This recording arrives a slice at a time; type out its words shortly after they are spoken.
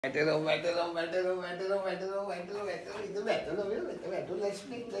बैठे रहो बैठे रहो बैठे रहो बैठे रहो बैठे रहो बैठे रहो बैठे रहो इधर बैठो ना भैया बैठो बैठो लेट्स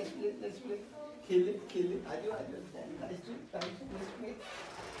प्ले खेले खेले आजो आजो लेट्स प्ले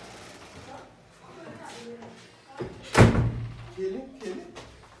खेले खेले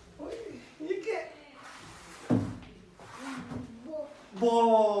ओए ये क्या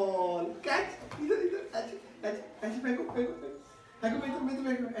बॉल कैच इधर इधर ऐसे ऐसे ऐसे फेंको फेंको फेंको मैं तो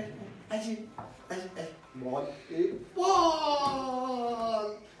फेंको ऐसे ऐसे ऐसे बॉल एक बॉल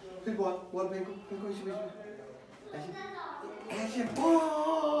फिर बॉल बॉल फेंको फेंको इसे बीच में ऐसे ऐसे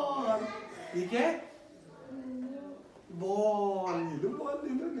बॉल ये क्या है बॉल ले लो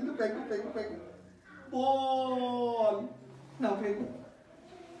फेंको फेंको फेंको बॉल ना फेंको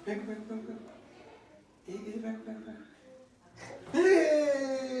फेंको फेंको फेंको एक इधर फेंको फेंको फेंको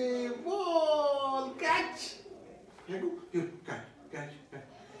Hey, ball, catch. Here go, here, catch. Catch.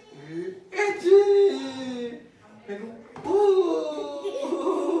 Here go.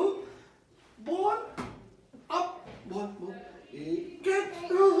 Oh, ball, up, ball. Catch.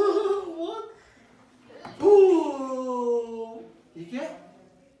 Ball. Oh, ये क्या?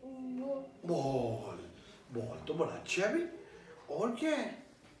 बॉल तो बड़ा अच्छा है भी. और क्या है?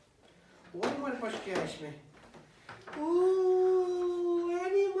 और हमारे पास क्या है इसमें?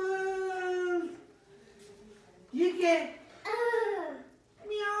 एनिमल ये क्या है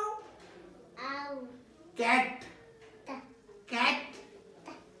म्याऊ कैट कैट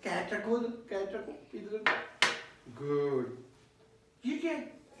कैट रखो इधर गुड ये क्या है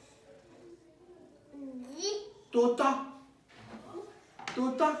तोता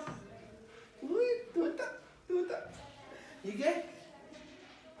तोता तोता ये क्या है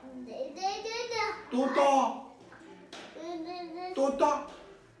तोता तोता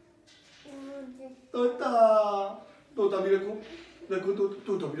तोता तोता भी रखो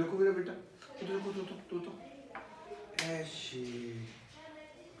तोता भी रखो मेरा बेटा इधर रखो तोता ऐसे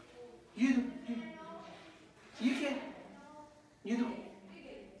ये दो ये क्या ये दो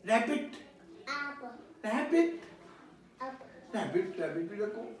रैबिट रैबिट भी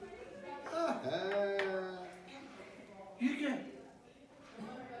रखो ये क्या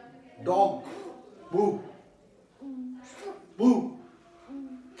डॉग बू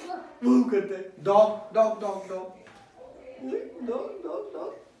बू करते हैं डॉग ये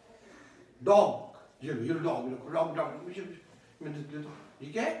डॉग ये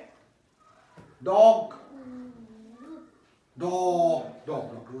क्या है डॉग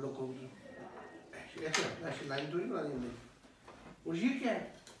ऐसे लाइन थोड़ी बनानी हमने और ये क्या है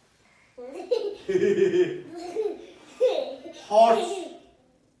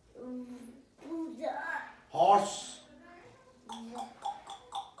हॉर्स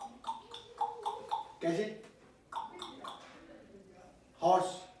कैसे हॉर्स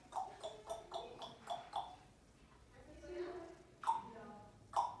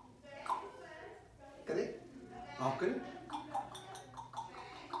करे आप करें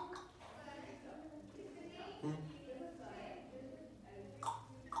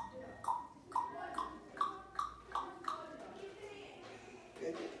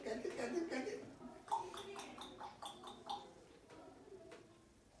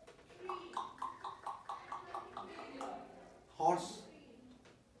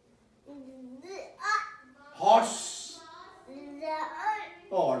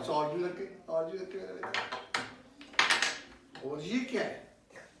हॉर्स और भी रखे और ये क्या है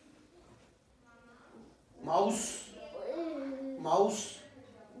माउस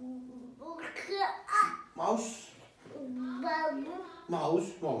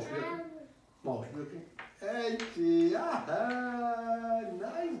भी रखे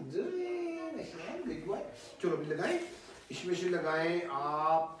नाइस डूइंग चलो अभी लगाएं इसमें से लगाएं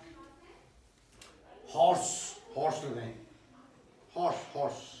आप हॉर्स लगाएं हॉर्स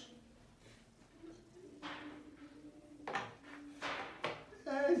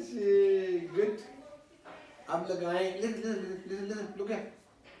ऐसे गुड अब लगाएं look at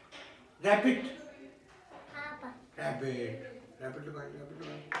रैबिट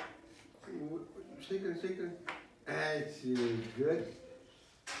लगाएं सही करें ऐसे गुड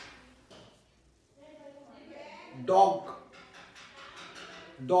डॉग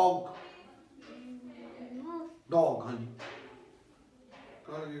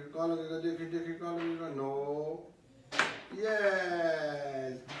हाँ जी कहाँ लगेगा देखिए कहाँ लगेगा no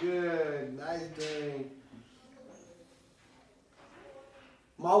yes good nice doing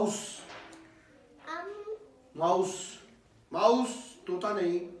mouse तोता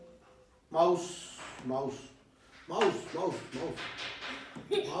नहीं माउस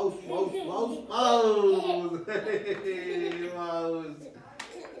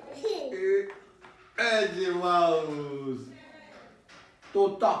ऐसे माउस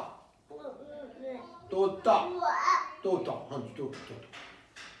तोता तोता तोता, हाँ जी तोता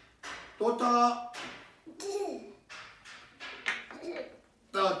तोता तोता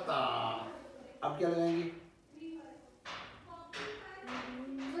तोता। अब क्या लगाएंगे?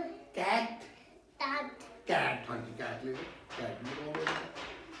 कैट कैट, हाँ जी कैट ले लो, cat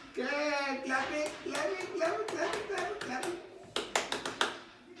cat, clapping clapping clapping clapping clapping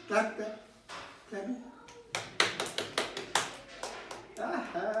clapping clapping.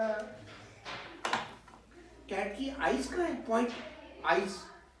 Cat की आइज कहाँ है? Point eyes,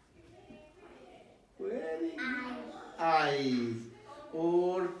 eyes.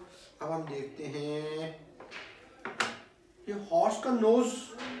 और अब हम देखते हैं ये हॉर्स का नोज,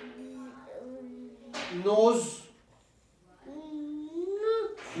 नोज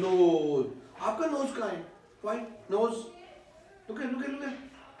नोज। आपका नोज कहाँ है? Point knows, look at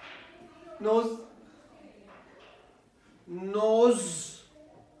nose nose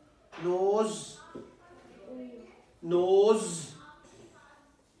nose nose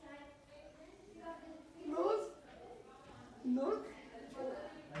nose nose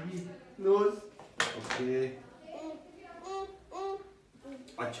nose. Okay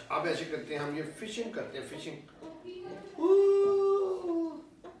अच्छा, अब ऐसे करते हैं हम, ये फिशिंग करते हैं, फिशिंग।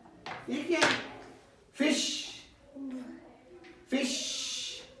 ये क्या है? फिश फिश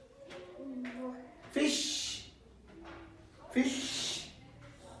फिश फिश,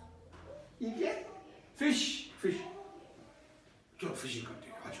 ये क्या? Fish fish. चलो फिशिंग करते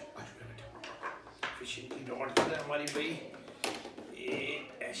हैं, आज आज बेटा फिशिंग की रॉड है हमारी भाई, ये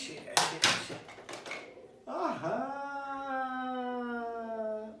ऐसे ऐसे ऐसे। आहा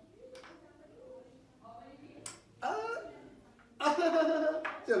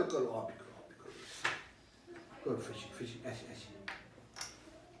चलो करो, आप भी करो, करो फिशिंग फिशिंग ऐसे ऐसे,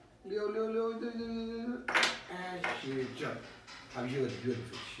 ले ले ले ऐसे। चल अब ये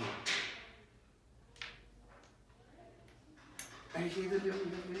फिश ऐसे, इधर ले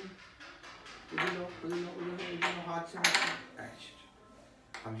उधर हाथ से ऐसे।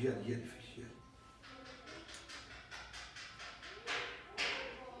 अब ये फिश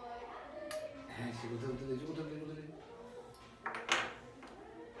ऐसे, उधर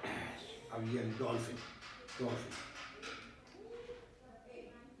अब ये डॉल्फिन डॉल्फिन।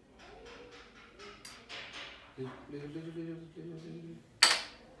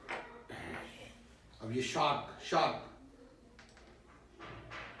 अब ये शार्क शार्क।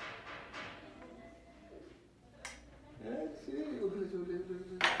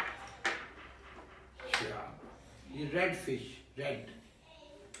 ये रेड फिश, रेड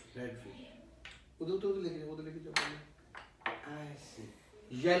फिश। उधर लेके जाओ ऐसे।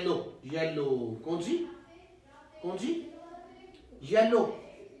 येलो येलो, कौन सी येलो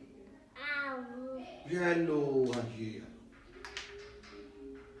येलो, हाँ ये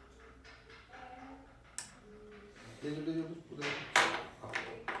उधर।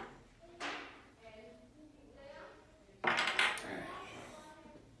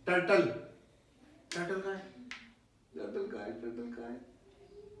 टर्टल टर्टल का है, टर्टल का है, टर्टल का है।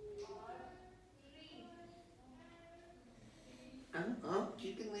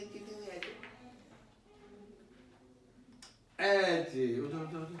 चीटिंग नहीं ऐसे, उधर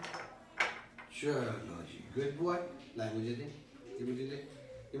चलो जी, गुड बॉय। लाए मुझे दे, ये मुझे दे,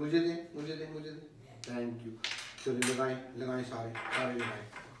 ये मुझे दे, थैंक यू। चलो लगाएं सारे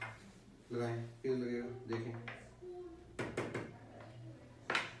लगाएं, किधर लगेगा देखें।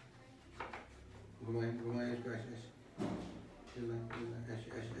 घुमाएं इसको ऐसे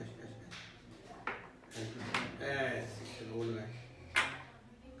ऐसे, ऐसे। चलो वो लगाएं,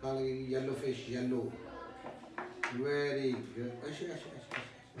 कहाँ लगेगी? Yellow fish, yellow, very good.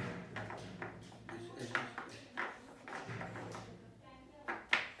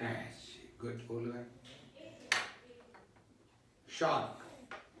 ऐसे गुड, वो लगाएं। शार्क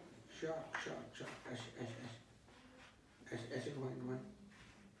ऐसे घुमाएं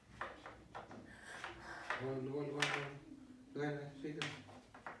सही तरह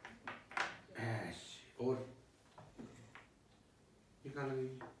ऐसे। और ये कहाँ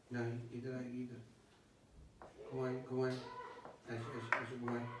लगेगी? नहीं, इधर आएगी, इधर घुमाएं ऐसे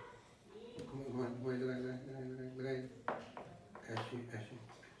घुमाएं लगाएं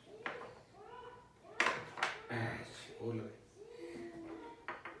ऐसे और लगाएं,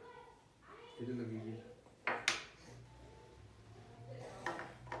 इधर लगेगी।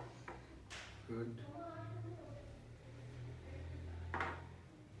 गुड।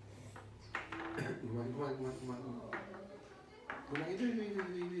 घुमाएं इधर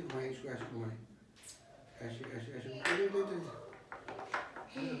घुमाएं इसको, ऐसे घुमाएं ऐसे इधर।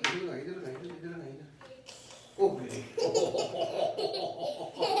 Okay.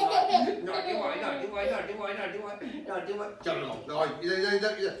 Naughty boy, naughty boy, naughty boy, naughty boy, naughty boy. चलो, लो,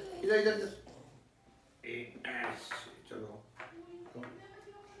 इधर. ऐसे, चलो.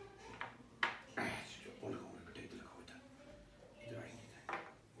 ऐसे, वो लगाओ मैं बेटे, इधर लगाओ इधर. इधर आएंगे इधर.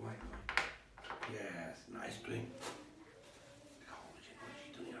 Why? Yes, nice doing. लगाओ मुझे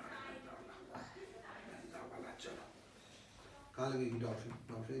तो नहीं आ रहा. वाला चलो. कहाँ लगेगी डॉल्फिन?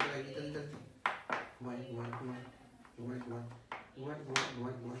 डॉल्फिन इधर आएगी इधर.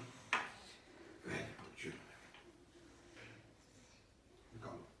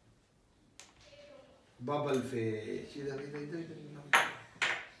 Come on. Bubble fish.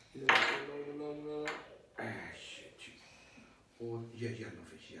 Shit. Oh, yeah, yellow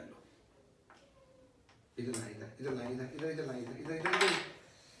fish, yellow. Iधर.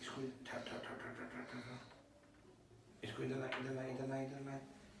 इसको tap. इसको इधर ला.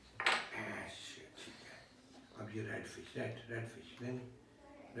 Shit. अब ये red fish. नहीं.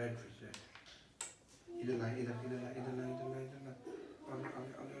 Red fish. इधर ला. आगे.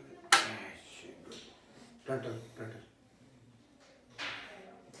 Shit, good. Turtle.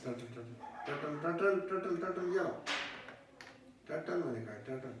 Yellow. Turtle मैंने कहा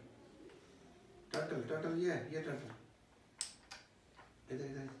turtle. ये turtle. इधर.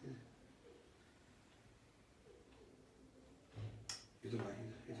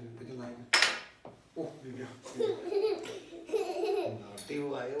 इधर ला. Oh, yeah. Naughty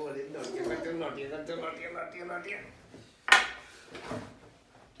boy, naughty.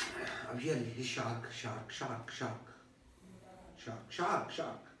 अब ये shark.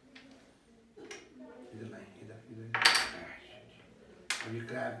 इधर ला. अब ये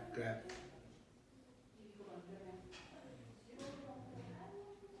crab.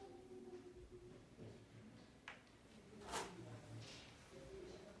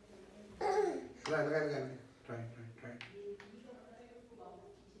 Try.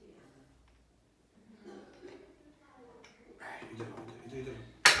 इधर.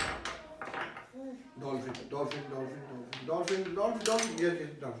 Dolphin. Yes,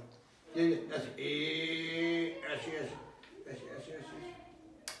 dolphin. Yeah. ऐसे.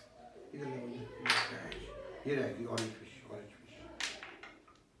 इधर ले. ये रहेगी orange fish.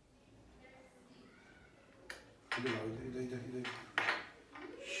 इधर.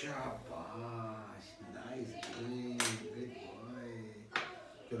 Shabash, nice game, good boy.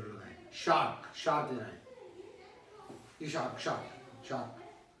 चलो लगाएं. Shark लगाएं. ये shark.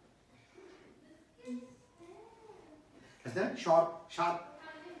 ऐसा shark.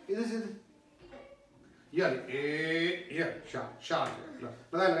 इधर से. यार shark.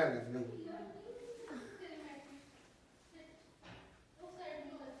 लगाएं.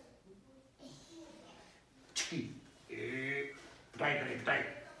 चिकी.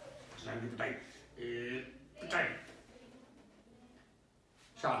 Tight.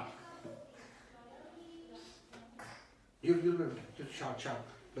 Shark. You just shark.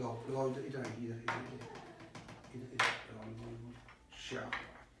 लगाओ इधर. Shark.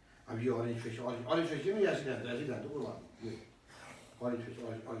 अब ये orange fish ये नहीं ऐसे रहता है कोई बात नहीं. Orange fish.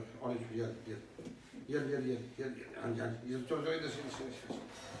 ये चलो इधर से.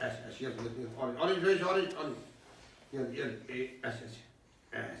 ऐसे orange fish. ये ऐसे.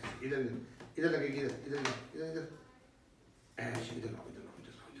 इधर लगेगी इधर. ऐसे इधर लाओ.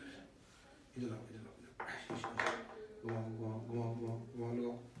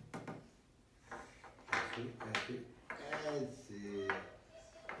 Go. ऐसे.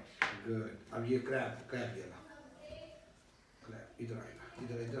 Good. अब ये crab ये ला. Crab इधर आएगा.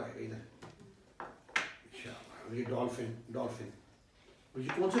 शाबाश. अब ये dolphin. ये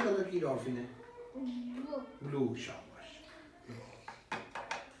कौन से कलर की dolphin है? Blue. शाबाश.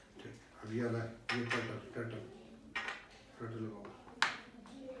 अब ये वाला ये turtle लगाओ.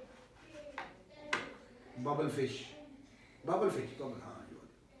 Bubble fish. हाँ ये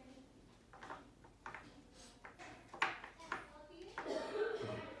वाली.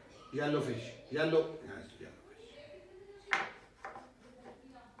 Yellow fish. Yes, yellow fish.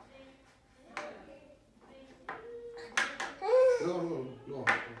 No.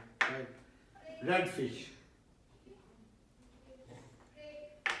 Red fish.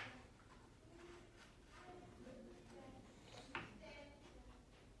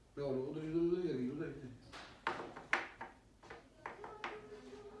 No, उधर.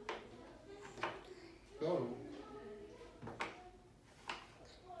 No.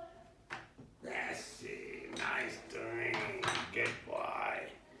 That's it. Nice doing. Good boy.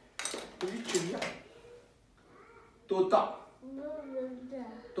 चिड़िया. तोता.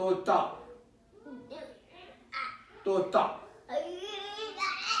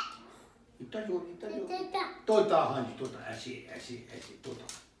 इतना जोर. तोता, हाँ जी तोता, ऐसे ऐसे ऐसे तोता।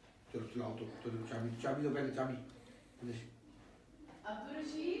 चलो चलाओ तो, चलो चाबी चाबी दो पहले, चाबी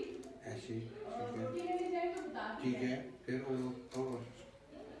ऐसे, ठीक है, फिर और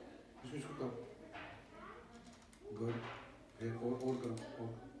इसको करो, गुड, फिर और करो,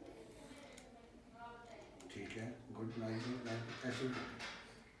 और ठीक है, गुड, नाइस ऐसे,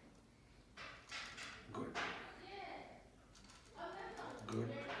 गुड गुड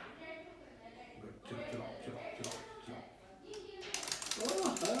गुड, चलो चलो चलो चलो चलो।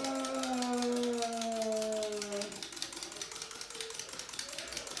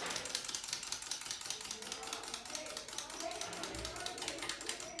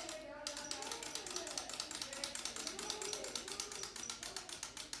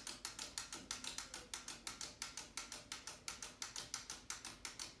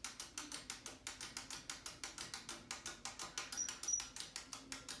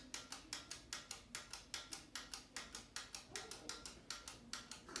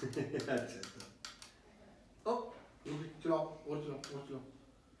 अच्छा अच्छा, ओ चलाओ और चलाओ और चलाओ,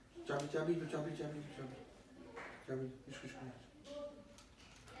 चाबी चाबी दो, चाबी चाबी चाबी चाबी, इसको इसको,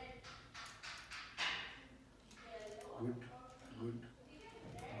 गुड गुड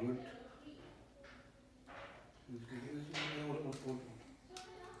गुड, और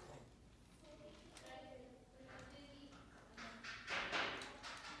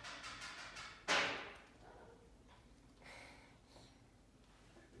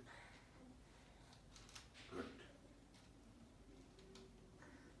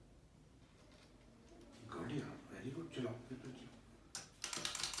गुड यार, वेरी गुड, चलाओ फिर तो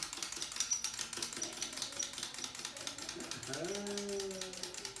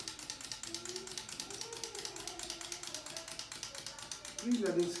प्री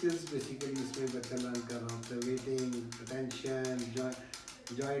लर्निंग स्किल्स बेसिकली इसमें बच्चा लर्न कर रहा हूँ, waiting, attention,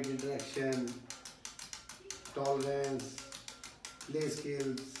 joint interaction, tolerance, play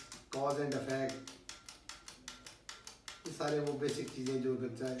skills, cause and effect, ये सारे वो बेसिक चीज़ें जो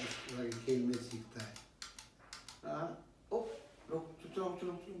बच्चा खेल में सीखता है। हाँ, ओ रुक, चलो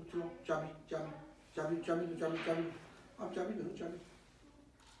चलो चलो चलो, चाबी चाबी चाबी चाबी दो, चाबी चाबी, आप चाबी दो, चाबी,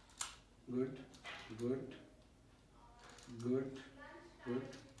 good good good good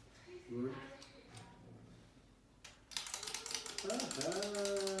good,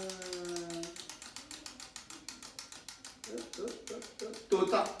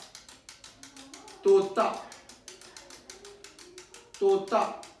 तोता तोता तोता,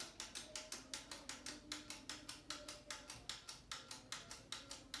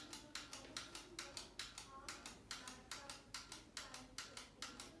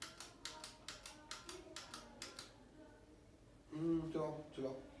 चलाओ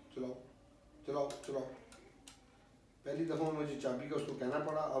चलाओ चलाओ चलाओ चलाओ। पहली दफ़ा मुझे चाबी का उसको कहना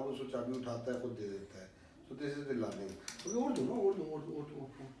पड़ा, अब उसको चाबी उठाता है, खुद दे देता है। तो दिस इज द लर्निंग। और दो ना, और दो और दो और दो और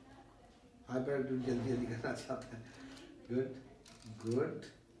दो, हाइपर जल्दी जल्दी करना चाहता है। Good good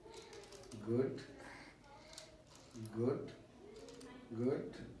good good good,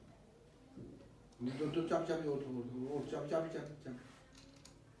 दो चाबी चाबी और चाबी चाबी चाबी चाबी,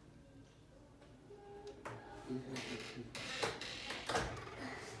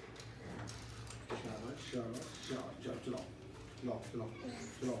 चलो चलो चलो चलो चलो चलो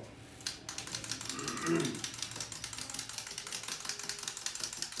चलो,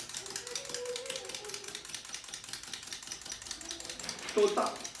 तोता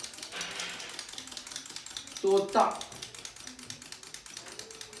तोता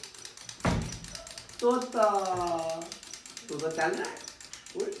तोता तोता चल रहा है,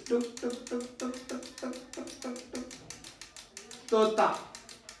 टुक टुक टुक टुक टुक टुक टुक टुक टुक, तोता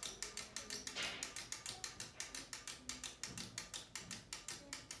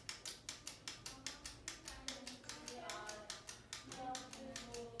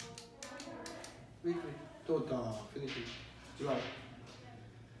तोता, फिनिशिंग, चलाओ,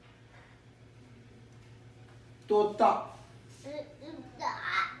 तोता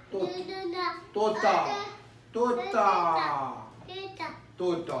तोता तोता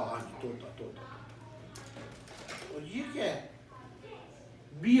तोता, हाँ जी तोता तोता। और ये क्या है?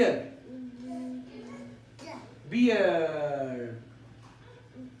 Beer beer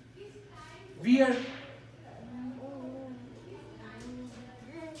beer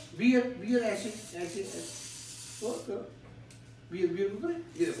beer beer, ऐसे ऐसे ऐसे, बियर बियर को करें,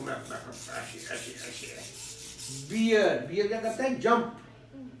 ये देखो मैं ऐसे ऐसे ऐसे, बियर बियर क्या करता है? जंप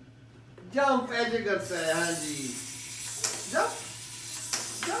जंप ऐसे करता है, हाँ जी, जंप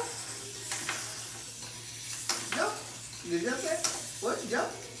जंप जंप, ले जाता है वो,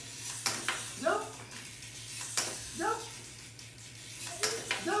 जंप जंप जंप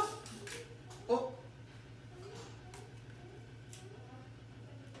जंप, ओ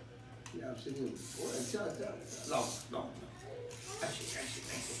आपसे नहीं होगी। ओ अच्छा अच्छा, लाओ लाओ, ऐसे ऐसे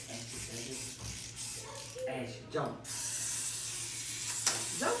ऐसे ऐसे ऐसे ऐसे, जाओ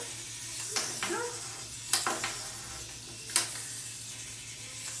जाओ जाओ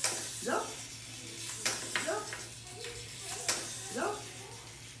जाओ जाओ जाओ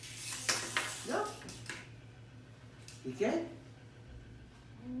जाओ, ठीक है।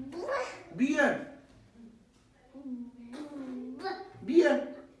 बियर बियर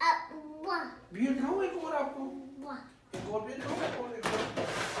बियर खाओ एक और आपको, एक और बियर खाओ, एक और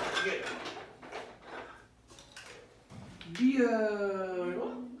ये बियर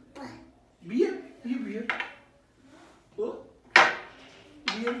बियर ये बियर ओ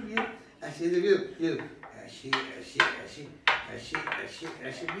बियर बियर, ऐसे देखिए ये ऐसे ऐसे ऐसे ऐसे ऐसे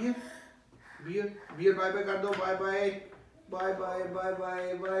ऐसे beer beer beer, bye bye कर दो, bye bye bye bye bye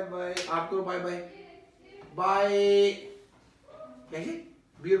bye bye bye, आप करो बाय बाय बाय, कैसे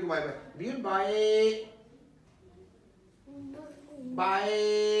बियर को bye bye, beer bye bye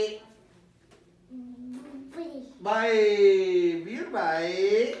bye, beer bye,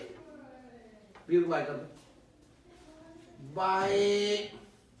 beer को बाय कर दो, बाय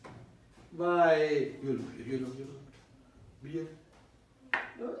बाय, ये लो बियर,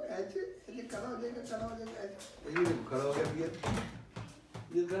 ऐसे ऐसे खड़ा हो जाएगा, खड़ा हो जाएगा, ऐसे ये देखो खड़ा हो गया बियर,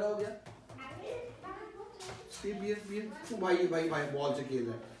 बियर खड़ा हो गया, ये बियर बियर, तो भाई भाई भाई बॉल से खेल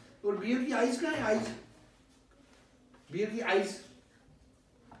रहा है। और बियर की आइज कहाँ है, आइज, बियर की आइज,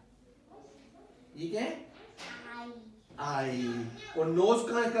 ये क्या है, आई, और नोज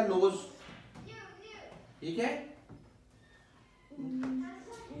कहाँ है इसका, नोज, ये क्या है,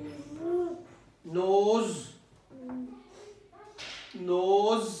 नोज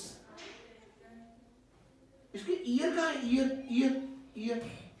नोज, इसके ईयर कहाँ है, ईयर ईयर ईयर,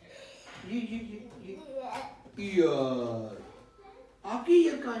 ये ईयर, आपकी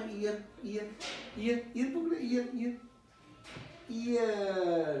ईयर कहाँ है, ईयर ईयर ईयर ईयर पकड़े, ईयर ईयर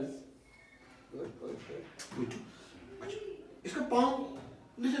ईयर्स, अच्छा इसका पाँव,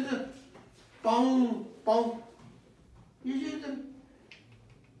 लिसन पाँव पाँव, ये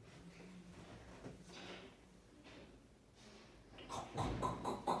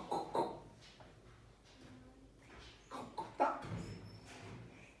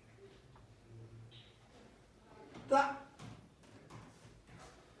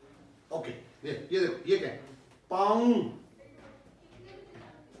ओके, ये देखो ये क्या है, पाँव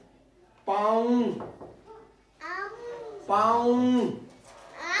पाँव पाँव,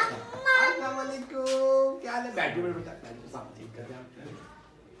 अस्सलाम वालेकुम, क्या हाल है, बैठो बैठो बेटा, बैठो, साहब ठीक कर रहे हैं आप,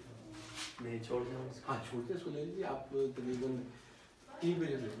 मैं छोड़ दूँ, हाँ छोड़ते सुने लीजिए आप, तकरीबन 3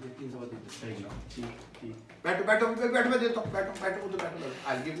 बजे से 3 सवा 3, ठीक, बैठो बैठो बैठो, मैं देता हूँ, बैठो बैठो उधर बैठो,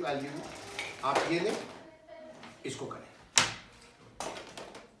 I'll give you, आप ये लें, इसको करें,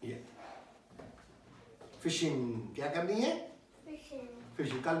 ये फिशिंग, क्या करनी है,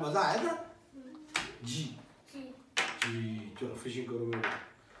 फिशिंग, कल मजा आया था जी जी, चलो फिशिंग करो, मैं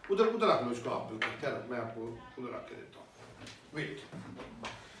उधर उधर रख लो इसको, आप चलो मैं आपको उधर रख के देता हूँ, वेट,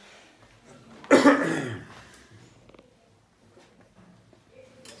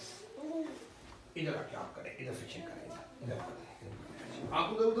 इधर आके आप करें, इधर फिशिंग करें, इधर आप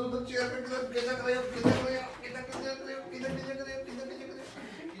उधर उधर उधर चेयर पे किधर कर रहे हो, किधर कर रहे हो, किधर कर रहे हो, किधर किधर कर रहे हो, किधर किधर कर रहे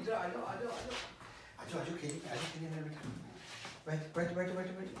हो, इधर आ जाओ आ जाओ आ जाओ आ जाओ आ जाओ, खेलिए आ जाओ, खेलिए मेरा बेटा, बैठ बैठ बैठ बैठ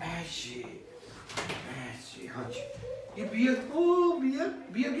बैठ, ऐसे ऐसे, हाँ जी, ये बियर, ओ बियर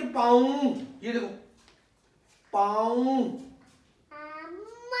बियर के पाँव, ये देखो पाँव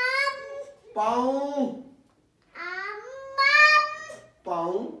पाँव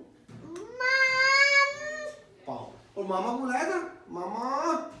पाँव पाँव, और मामा को बुलाया था, मामा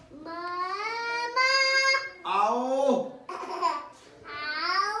आओ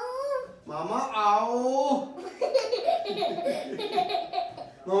मामा आओ,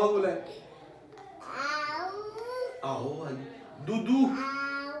 मामा को बुलाया, आओ दूधू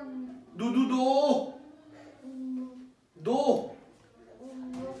दूधू, दो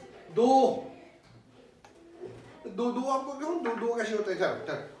दो दो दो दो, आपको क्यों दो दो कैसे होता है, चल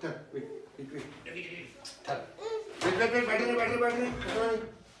चल चल, वेट वेट वेट चल, वेट वेट वेट, बैठे बैठे बैठे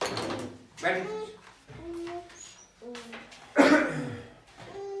बैठे,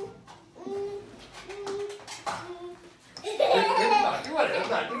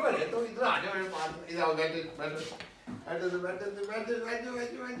 तो इधर आ जाओ, इधर आओ, बैठो बैठो बैठो बैठो बैठो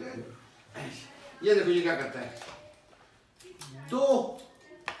बैठो बैठो, ये देखो ये क्या करता है, दो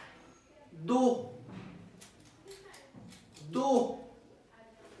दो दो,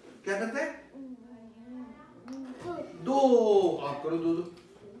 क्या करता है, दो, आप करो दो दो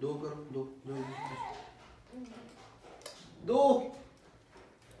दो, करो दो दो दो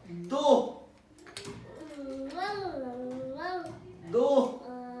दो दो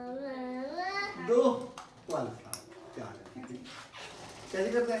दो वन चार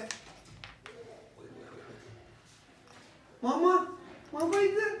कैसे करता है मामा मामा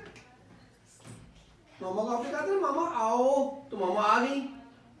इधर मामा को आपने कहा था मामा आओ तो मामा आ गई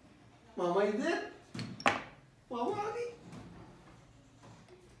मामा इधर मामा आ गई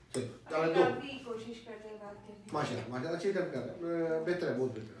चलो दो कोशिश करते हैं बात करने माशाल्लाह माशाल्लाह अच्छी तरह कर बेहतर है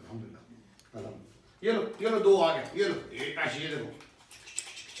बहुत बेहतर अल्हम्दुलिल्लाह ये लो दो आ गए ये लो ऐसे ये देखो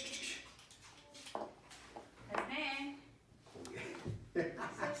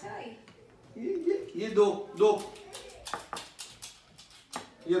ये दो दो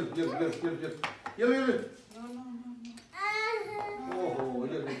ये ओहो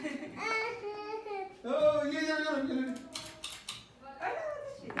ये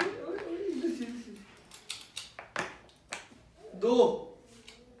दो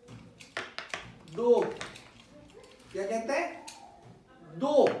दो क्या कहते हैं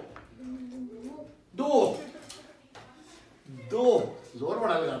दो दो दो जोर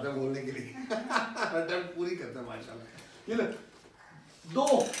बड़ा हो जाता है बोलने के लिए अटेम्प्ट पूरी करते हैं माशाल्लाह ये ले दो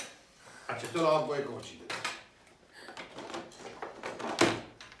अच्छा चलो आपको एक और चीज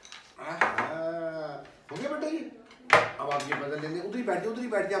हो गया बेटा ये अब आप ये बदल लेंगे उधर ही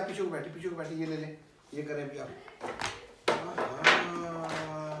बैठ जाए आप पीछे को बैठे ये ले लें ये करें अभी आप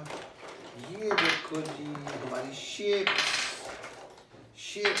ये देखो जी हमारी शेप्स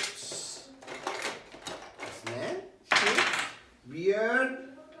बियर्ड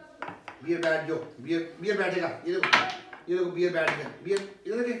बैठ जाओ बियर बैठेगा ये देखो बियर बैठ गया बियर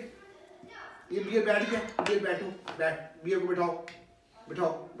इधर देखे ये बियर बैठ गया बियर बियर को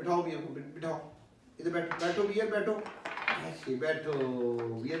बिठाओ बियर को बिठाओ इधर बैठो बैठो ऐसे बैठो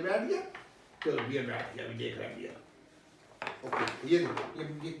बियर बैठ गया चलो बियर बैठ गया अभी देख रहे हैं बियर ओके ये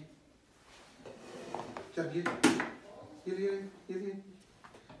चल ये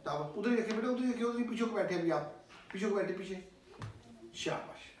उधर ही रखे बेटा उधर ही पीछे को बैठे अभी आप पीछे को बैठे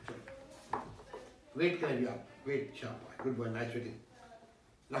शाबाश वेट करें अभी आप वेट शाबाश गुड बॉय नाइस वेटिंग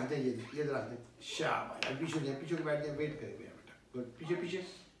रख दें ये रख दें शाबाश अब पीछे को बैठ जाए वेट करें बेटा गुड पीछे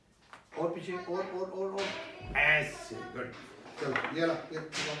और पीछे और ऐसे गुड चलो ये ला ये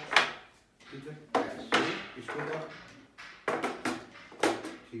ऐसे इसको दो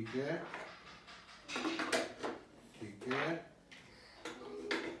ठीक है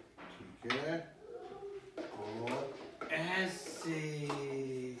और ऐसे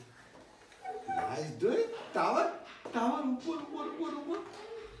नाइस डूइंग टावर ऊपर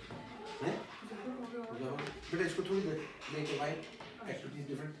हैं बेटा इसको थोड़ी देर लेके भाई एक्टिविटीज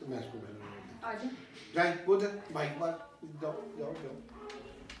डिफरेंट तो मैं इसको आ जा जाए वो दे बाइक पर जाओ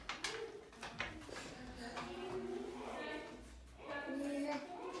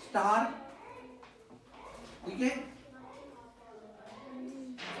स्टार ठीक है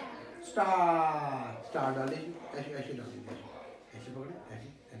स्टार डाले ऐसे डालेंगे ऐसे पकड़े ऐसे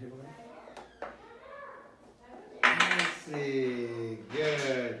पकड़े ऐसे गुड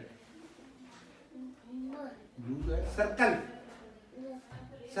ब्लू है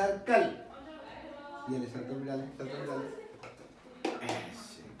सर्कल ये ले सर्कल में डालें ऐसे गुड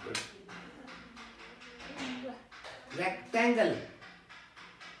रेक्टेंगल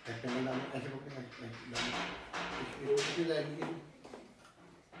डालें ऐसे पकड़े ऐसे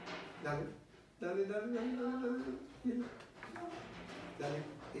डालें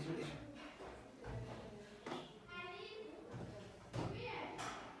इसमें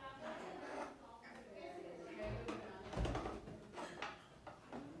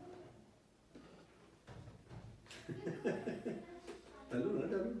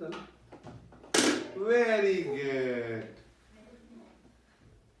डालो वेरी गुड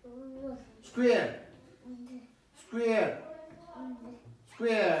स्क्वायर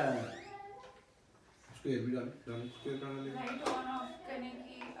भी डालें स्क्वायर डालें लाइट ऑन ऑफ करने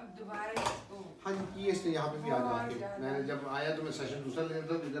की अब दोबारा इसको हाँ जी किए इसने यहाँ पे भी आ जाके मैंने जब आया तो मैं सेशन दूसरा लेना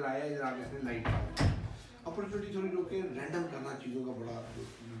था इधर आया इधर आके इसने लाइट अपॉर्चुनिटी थोड़ी रोके रैंडम करना चीज़ों का बड़ा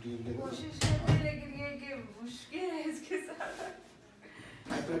कोशिश करते हैं लेकिन ये कि मुश्किल है इसके साथ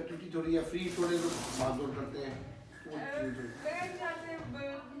हाइपर एक्टिविटी थोड़ी या फ्री थोड़े लोग बात दौड़ करते हैं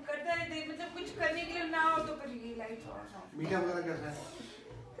करता रहते हैं मतलब कुछ करने के लिए ना हो तो फिर ये लाइट ऑन मीठा वगैरह कैसा है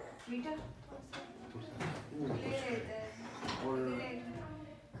मीठा और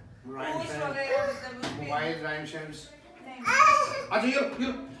मोबाइल राइम शेम्स अच्छा ये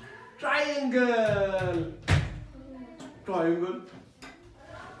ट्रायंगल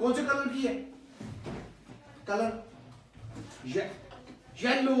कौन से कलर की है कलर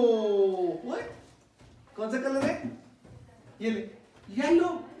येलो कौन सा कलर है ये ले येलो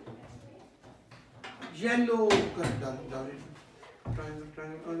येलो कर डालो डालो ट्रायंगल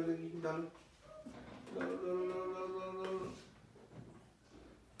ट्रायंगल डालो डालो डालो डालो।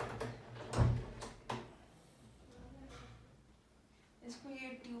 इसको ये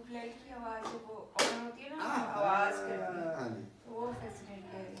ट्यूबलाइट की आवाज है वो ऑन होती है ना आवाज करती है वो फैसिनेट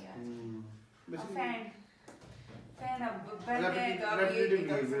कर रही है। फैन फैन अब बंद है तो अब ये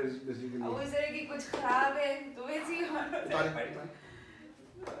अब इस तरह की कुछ खराब है तो वैसे ही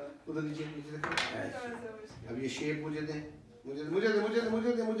उधर नीचे नीचे देखो। अब ये शेप मुझे दे मुझे मुझे दे मुझे दे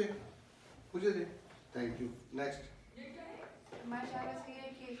मुझे दे मुझे मुझे दे। Thank you. नेक्स्ट माशाल्लाह से ये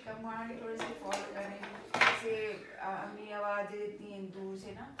कि कमांड थोड़े से फॉलो करें जैसे हमें आवाज देती हैं दूर से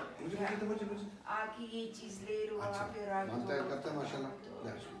ना मुझे आके ये चीज ले लो आप फिर आगे मानता है करता है माशाल्लाह।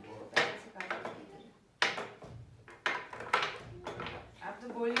 आप तो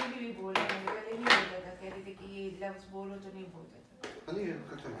बोलने भी बोल रहे हैं पहले नहीं बोलता था कह रहे थे कि ये लफ्ज बोलो तो नहीं बोलता था। नहीं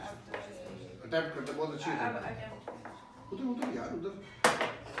करता है अटैम्प्ट करता बहुत अच्छी है। अब अटैम्प्ट उधर उधर यार उधर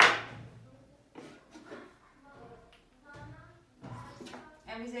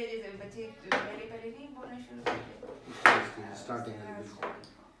अभी से बच्चे पहले पहले नहीं बोलना शुरू करते स्टार्टिंग है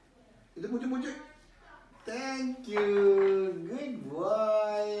इधर मुझे मुझे thank you good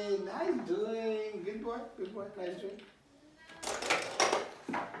boy nice doing good boy nice doing.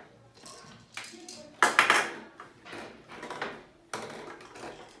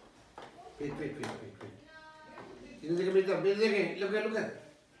 Wait इधर देखें मेरी देखें लुक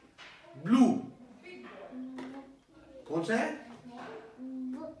ब्लू कौन सा है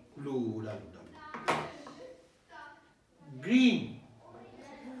ब्लू डालो ग्रीन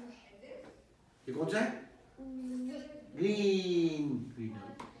ये कौन सा है ग्रीन ग्रीन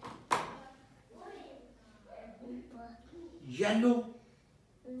येलो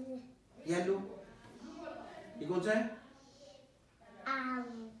येलो ये कौन सा है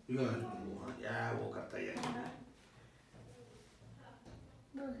या वो करता है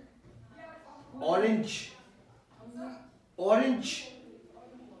orange orange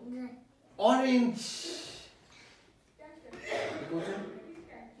orange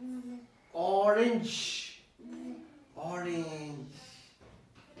orange orange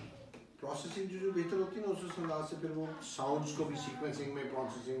processing जो बेहतर होती है ना उस अंदाज से फिर वो साउंड्स को भी सीक्वेंसिंग में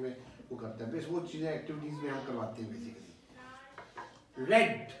प्रोसेसिंग में वो करता है। बस वो चीज़ें एक्टिविटीज में हम करवाते हैं बेसिकली।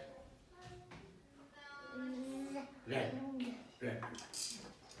 रेड रेड रेड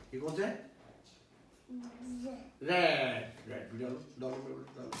ये कौन सा है रेड रेड डालो डालो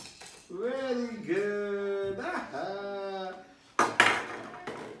डालो वेरी गुड।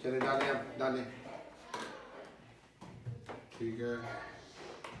 चले डालें आप डालें ठीक है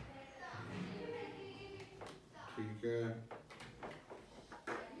ठीक है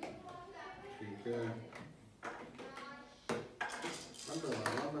ठीक है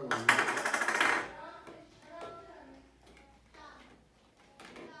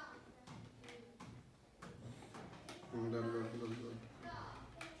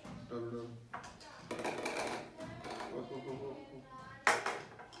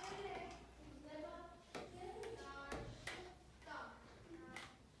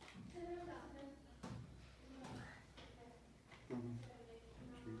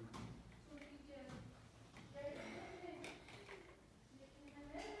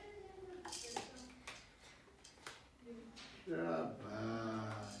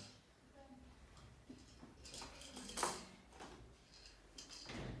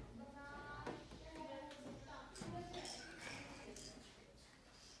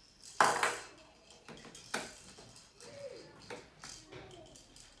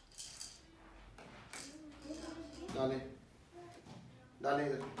डालें डालें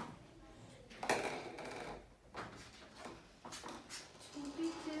इधर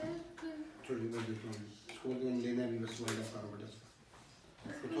छोटी मैं देख रहा हूँ इसको लेना भी बस वाइड अप करो बेटा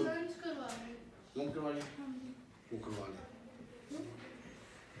लंच करवा ले वो करवा ले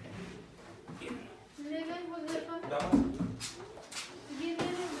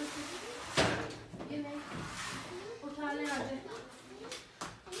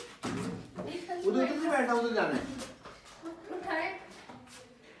उधर नहीं बैठना उधर जाना है उठाए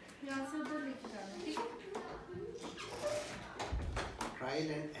यहाँ से उधर लेके जाना ठीक है। ट्रायल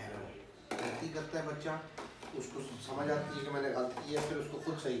एंड एरर गलती करता है बच्चा उसको समझ आती है कि मैंने गलती की है फिर उसको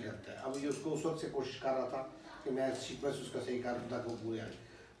खुद सही करता है। अब ये उसको उस वक्त से कोशिश कर रहा था कि मैं सीक्वेंस उसका सही कर दूँ ताकि वो पूरे आए।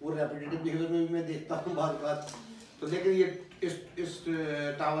 वो रेपिटेटिव बिहेवियर में भी मैं देखता हूँ बार बार तो लेकिन ये इस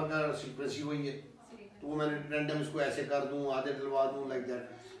टावर का सीक्वेंस ही वही है तो वो मैंने रैंडम इसको ऐसे कर दूँ आधे डलवा दूँ लाइक दैट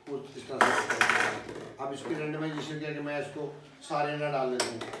वो इस तरह से। अब इसकी रैंडमाइजेशन किया कि मैं इसको सारे ना डाल लेता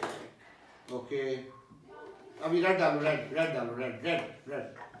हूँ ओके। अभी रेड डालो रेड रेड डालो रेड रेड रेड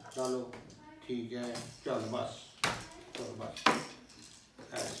डालो ठीक है, चल बस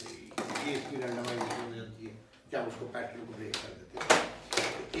ऐसे ही ये इसकी रैंडमाइजेशन हो जाती है। क्या उसको पैटर्न को ब्रेक कर देते हैं।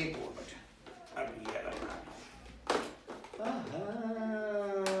 तो एक और बचा, अब ये रखना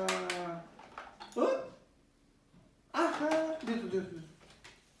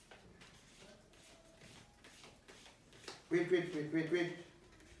wait.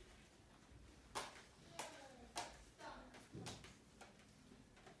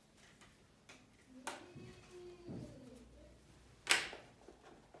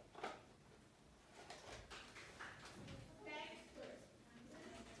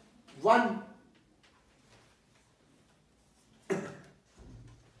 1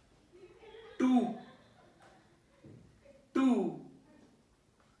 2 2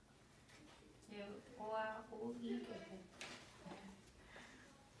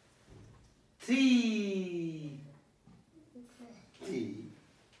 3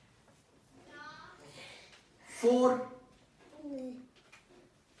 4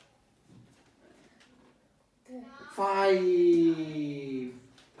 5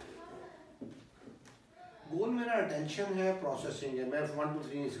 गोल मेरा अटेंशन है, प्रोसेसिंग है। मैं 1 2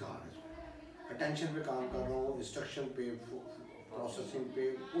 3 नहीं सिखा रहा हूँ, अटेंशन पे काम कर रहा हूँ, इंस्ट्रक्शन पे, प्रोसेसिंग पे,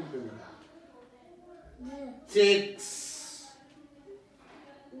 उन पे मैं 6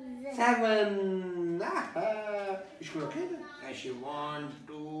 7 इसको रखें ऐसे 1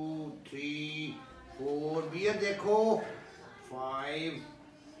 2 3 4 बियर देखो 5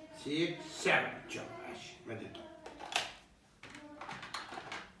 6 7 चलो ऐसे मैं देता हूँ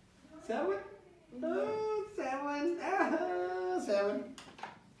 7 7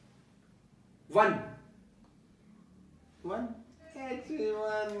 1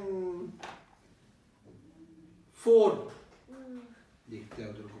 4 देखते हैं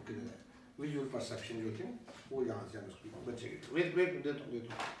उधर को किधर है। विजुअल परसेप्शन जो थे वो यहाँ से हम उसको बच्चे के वेट देता हूँ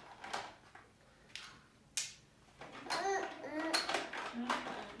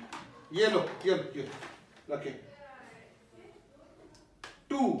ये लो रखे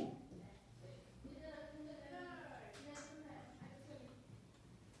 2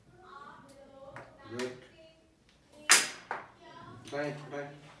 गुड राइट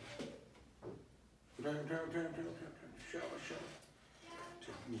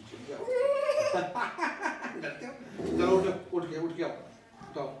नीचे जाओ चलो उठ के आओ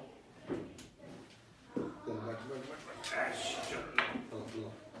तो चलो बैठ चलो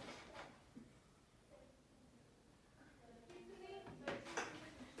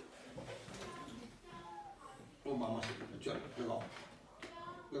ओ मामा से चलो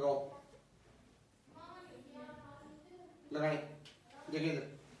लगाओ लगाए देखिए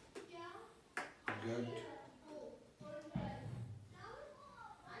गुड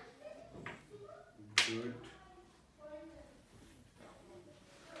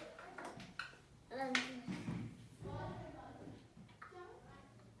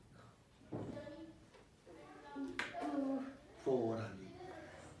 4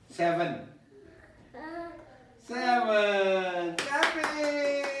 7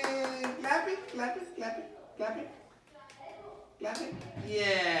 clapping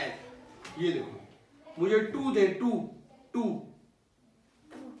yes ये देखो मुझे 2 दे 2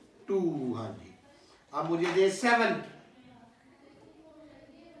 हाँ जी अब मुझे दे 7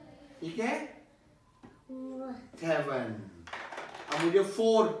 ठीक है 7 अब मुझे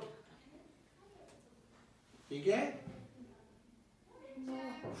 4 ठीक है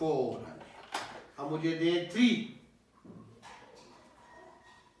 4 अब मुझे दे 3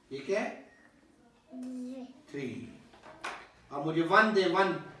 ठीक है 3 अब मुझे 1 दे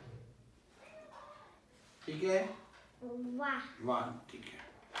 1 ठीक है 1 ठीक है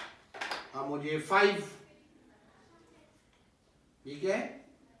अब मुझे 5 ठीक है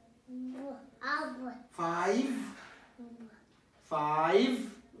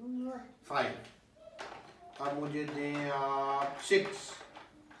 5 अब मुझे दें आप 6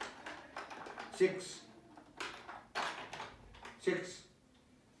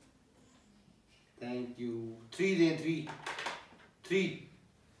 थैंक यू 3 दें 3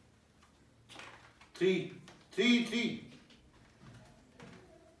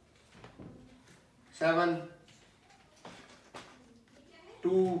 7 2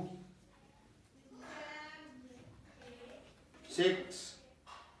 6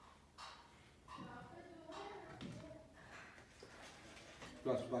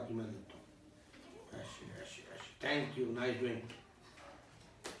 प्लस बाकी मैं देता हूँ ऐसे थैंक यू नाइस डूइंग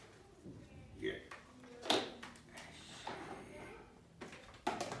ये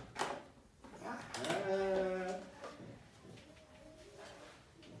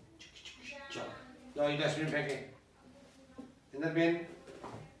चलो लो ये डस्टबिन फेंके इधर बिन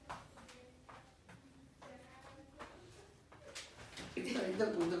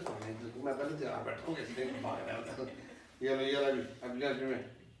इधर उधर पढ़ना है, मैं पहले तैयार बैठा हूँ ऐसे नहीं भाग रहा था। ये लो अगले में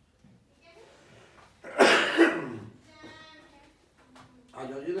आ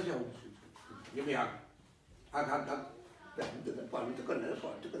जाओ इधर से आओ, ये भी आग पानी तो करना है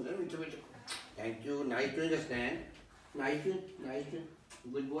मीठे मीठे। Thank you, nice to understand, nice to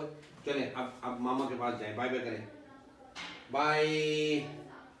good boy. चलें अब मामा के पास जाएं, बाय बाय करें, बाय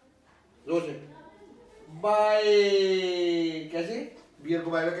रोज बाय। कैसे बियर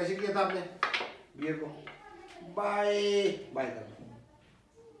को बाय बाय कैसे किया था आपने? बियर को बाय बाय कर,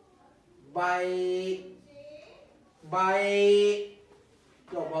 बाय बाय,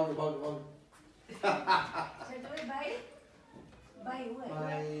 जाओ भाग भाग भाग। बाय बाय हुआ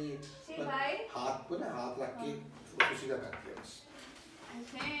बाय, से बाय हाथ को ना हाथ रख के खुशी का करती है बस।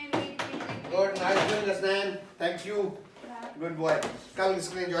 Good nice to understand, thank you good boy. कल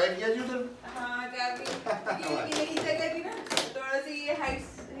इसने एंजॉय किया जी उधर? हाँ काफी, ये जगह थी ना थोड़ा सी ये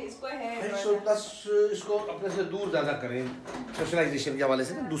हाइट्स इसको है प्लस इसको अपने से दूर ज़्यादा करें सोशलाइजेशन के हवाले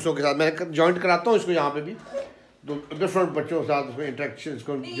से ना, दूसरों के साथ मैं जॉइंट कराता हूँ इसको यहाँ पे भी, डिफरेंट बच्चों के साथ उसमें इंटरेक्शन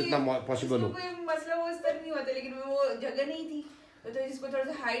इसको जितना पॉसिबल हो। कोई मसला वो इस तरह नहीं होता, लेकिन वो जगह नहीं थी तो इसको थोड़ा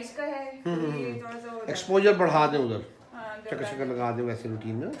सा हाइट्स का है, थोड़ा सा एक्सपोजर बढ़ा दें उधर, चक्कर लगा दें वैसे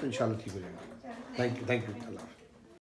रूटीन में, तो इंशाल्लाह ठीक हो जाएगा। Thank you Allah.